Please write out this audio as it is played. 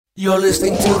You're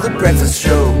listening to The Breakfast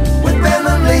Show with Ben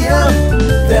and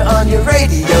Liam. They're on your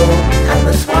radio, and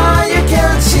that's why you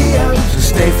can't see them. So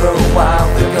stay for a while,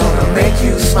 they're gonna make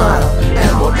you smile.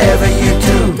 And whatever you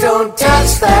do, don't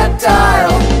touch that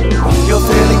dial. You're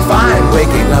feeling fine,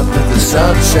 waking up to the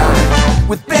sunshine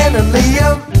with Ben and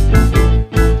Liam.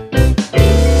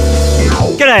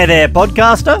 G'day there,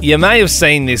 podcaster. You may have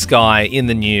seen this guy in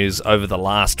the news over the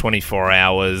last 24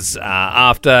 hours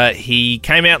after he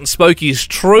came out and spoke his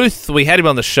truth. We had him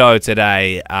on the show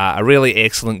today, a really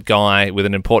excellent guy with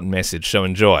an important message, so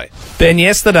enjoy. Ben,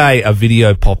 yesterday a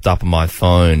video popped up on my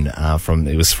phone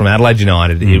it was from Adelaide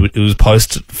United. It was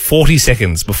posted 40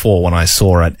 seconds before when I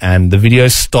saw it, and the video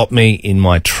stopped me in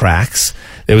my tracks.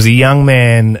 There was a young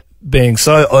man being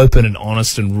so open and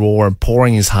honest and raw and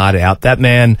pouring his heart out. That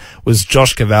man was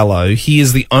Josh Cavallo. He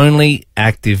is the only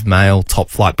active male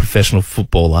top-flight professional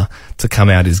footballer to come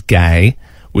out as gay,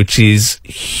 which is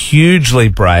hugely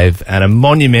brave and a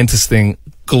monumentous thing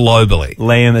globally.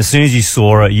 Liam, as soon as you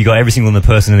saw it, you got every single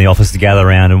person in the office to gather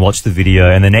around and watch the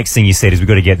video, and the next thing you said is, we've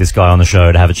got to get this guy on the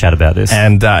show to have a chat about this.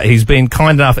 And he's been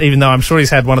kind enough, even though I'm sure he's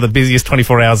had one of the busiest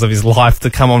 24 hours of his life, to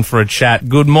come on for a chat.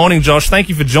 Good morning, Josh. Thank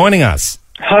you for joining us.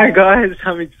 Hi guys,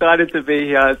 I'm excited to be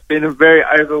here. It's been a very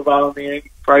overwhelming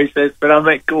process, but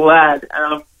I'm glad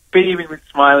and I'm beaming with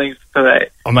smiling today.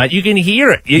 Oh mate, you can hear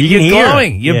it. You're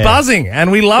glowing. You're buzzing,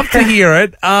 and we love to hear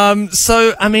it.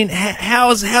 So, I mean,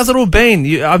 how's it all been?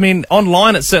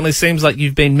 Online it certainly seems like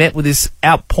you've been met with this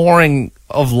outpouring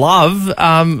of love.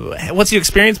 What's your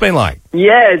experience been like?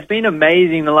 Yeah, it's been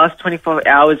amazing. The last 24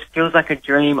 hours feels like a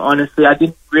dream, honestly. I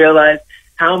didn't realise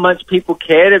how much people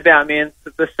cared about me and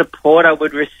the support I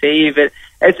would receive.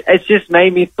 It's just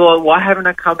made me thought, why haven't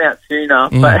I come out sooner?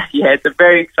 But yeah, it's a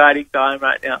very exciting time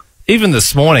right now. Even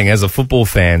this morning, as a football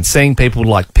fan, seeing people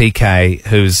like PK,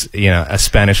 who's a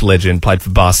Spanish legend, played for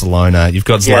Barcelona. You've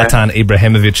got Zlatan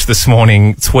Ibrahimovic this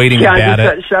morning tweeting about it.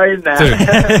 I just got shown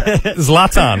that. Dude,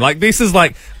 Zlatan, this is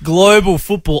like global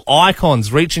football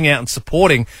icons reaching out and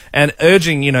supporting and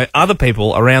urging other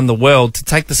people around the world to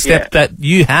take the step that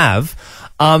you have.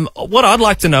 What I'd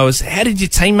like to know is, how did your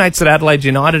teammates at Adelaide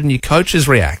United and your coaches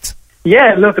react?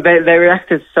 Yeah, look, they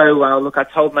reacted so well. Look, I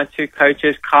told my two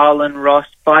coaches, Carl and Ross,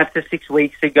 5 to 6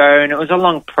 weeks ago, and it was a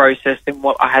long process in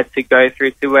what I had to go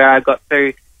through to where I got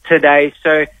through today.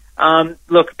 So,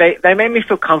 look, they made me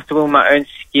feel comfortable in my own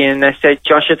skin. They said,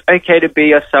 Josh, it's okay to be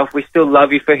yourself. We still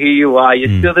love you for who you are.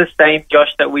 You're still the same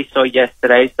Josh that we saw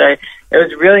yesterday. So it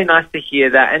was really nice to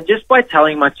hear that. And just by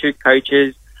telling my two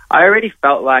coaches, I already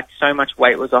felt like so much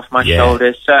weight was off my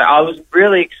shoulders. So I was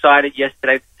really excited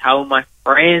yesterday to tell my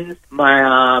friends,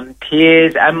 my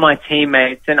peers, and my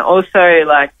teammates. And also, it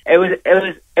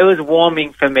was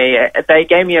warming for me. They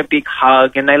gave me a big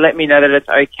hug, and they let me know that it's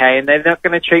okay, and they're not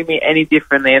going to treat me any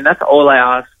differently. And that's all I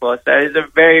asked for. So it was a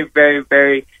very, very,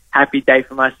 very happy day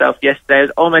for myself yesterday. It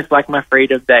was almost like my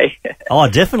freedom day. Oh,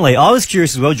 definitely. I was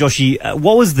curious as well, Joshy.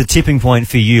 What was the tipping point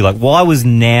for you? Why was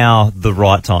now the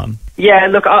right time? Yeah,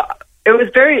 look, it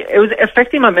was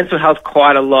affecting my mental health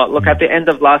quite a lot. Look, at the end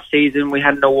of last season, we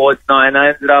had an awards night, and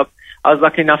I was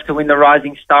lucky enough to win the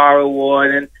Rising Star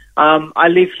Award, and I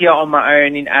live here on my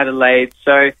own in Adelaide.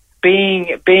 So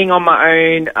being on my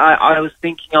own, I was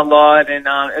thinking a lot, and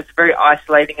it's a very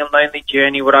isolating and lonely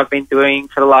journey, what I've been doing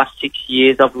for the last 6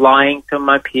 years of lying to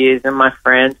my peers and my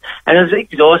friends, and it was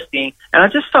exhausting. And I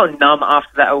just felt numb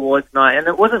after that awards night, and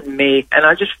it wasn't me. And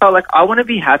I just felt like I want to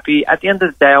be happy. At the end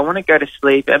of the day, I want to go to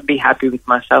sleep and be happy with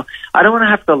myself. I don't want to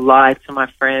have to lie to my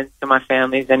friends, to my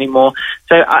families anymore.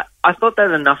 So I thought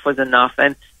that enough was enough.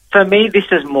 And for me, this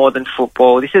is more than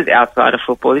football. This is outside of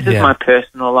football. This is my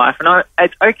personal life. And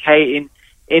it's okay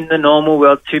in the normal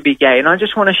world to be gay. And I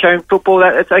just want to show in football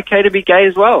that it's okay to be gay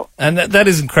as well. And that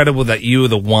is incredible that you were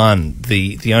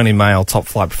the only male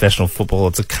top-flight professional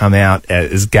footballer to come out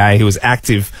as gay, who is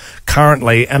active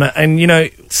currently. And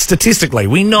statistically,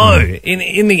 we know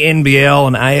in the NBL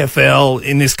and AFL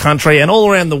in this country and all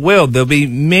around the world, there'll be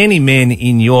many men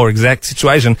in your exact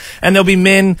situation, and there'll be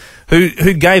men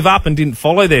who gave up and didn't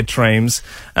follow their dreams,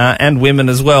 and women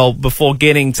as well, before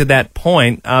getting to that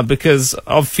point because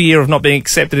of fear of not being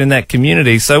accepted in that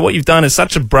community. So what you've done is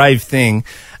such a brave thing,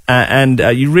 and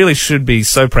you really should be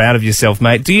so proud of yourself,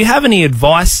 mate. Do you have any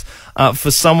advice for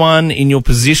someone in your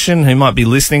position who might be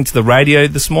listening to the radio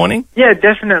this morning? Yeah,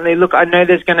 definitely. Look, I know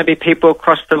there's going to be people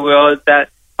across the world that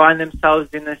find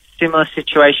themselves in a similar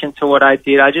situation to what I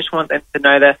did. I just want them to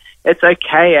know that it's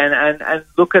okay, and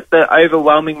look at the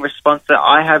overwhelming response that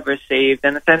I have received,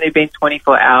 and it's only been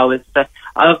 24 hours. So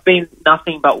I've been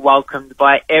nothing but welcomed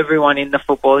by everyone in the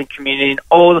footballing community, and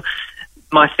all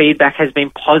my feedback has been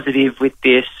positive with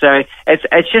this. So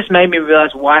it's just made me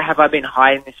realise, why have I been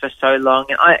hiding this for so long?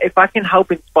 And if I can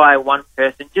help inspire one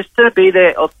person just to be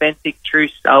their authentic, true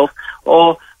self,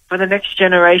 or for the next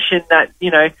generation that,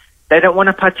 you know, they don't want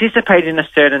to participate in a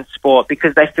certain sport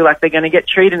because they feel like they're going to get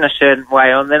treated in a certain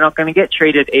way, or they're not going to get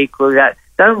treated equally.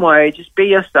 Don't worry, just be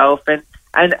yourself.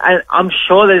 And I'm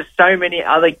sure there's so many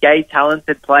other gay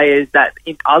talented players that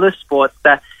in other sports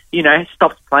that, you know,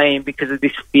 stopped playing because of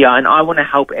this fear, and I want to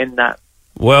help end that.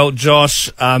 Well, Josh,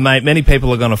 mate, many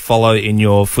people are going to follow in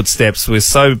your footsteps. We're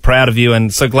so proud of you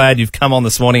and so glad you've come on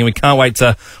this morning, and we can't wait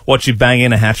to watch you bang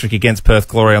in a hat-trick against Perth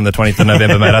Glory on the 20th of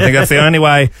November, mate. I think that's the only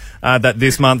way that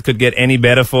this month could get any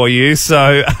better for you.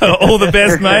 So all the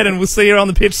best, mate, and we'll see you on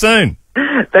the pitch soon.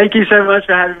 Thank you so much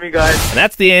for having me, guys. And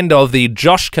that's the end of the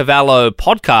Josh Cavallo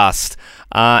podcast.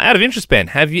 Out of interest, Ben,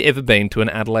 have you ever been to an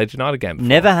Adelaide United game before?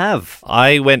 Never have.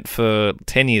 I went for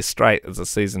 10 years straight as a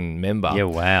season member. Yeah,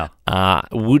 wow.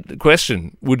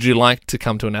 Would you like to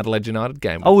come to an Adelaide United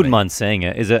game? I wouldn't mind seeing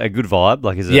it. Is it a good vibe?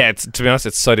 Like, is it? Yeah, to be honest,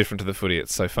 it's so different to the footy.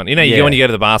 It's so fun. You know, when you go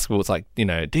to the basketball, it's like, you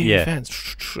know, DD fans.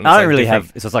 I don't really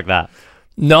have. It's just like that.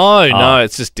 No,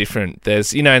 it's just different.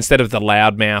 There's, you know, instead of the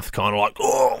loudmouth kind of like,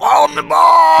 oh, on the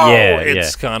ball. Yeah,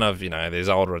 it's kind of, you know, there's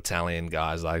older Italian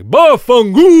guys like,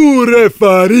 Bafangure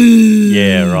Fari.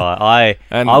 Yeah, right.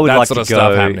 I would that like sort to of go.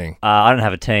 stuff happening. I don't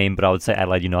have a team, but I would say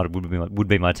Adelaide United would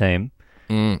be my team.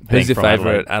 Who's your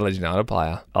favourite Adelaide United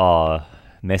player? Oh,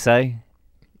 Messi.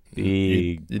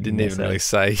 You didn't even really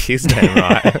say his name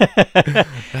right.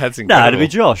 That's incredible. No, it'd be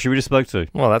Josh, who we just spoke to.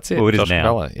 Well, that's it. Well, it Josh is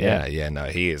now. Capella. Yeah, no,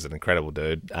 he is an incredible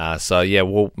dude. So, yeah,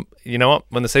 well, you know what?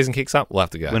 When the season kicks up, we'll have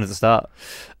to go. When does it start?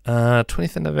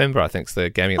 20th of November, I think, is the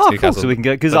game against Newcastle. Cool. So we can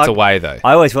go. That's away, though.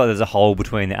 I always feel like there's a hole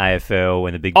between the AFL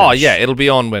and the Big Oh, Bash. yeah, it'll be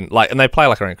on when, and they play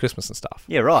around Christmas and stuff.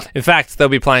 Yeah, right. In fact, they'll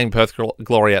be playing Perth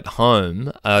Glory at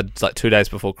home, it's 2 days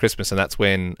before Christmas, and that's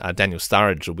when Daniel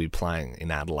Sturridge will be playing in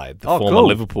Adelaide, the former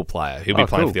Liverpool player. He'll be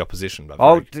playing for the opposition. But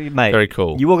mate, very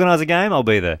cool. You organise a game, I'll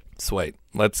be there. Sweet.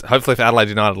 Hopefully, if Adelaide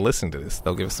United listen to this,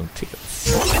 they'll give us some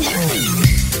tickets.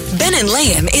 Ben and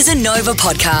Liam is a Nova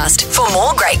podcast. For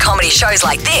more great comedy shows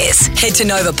like this, head to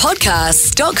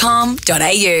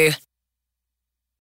novapodcasts.com.au.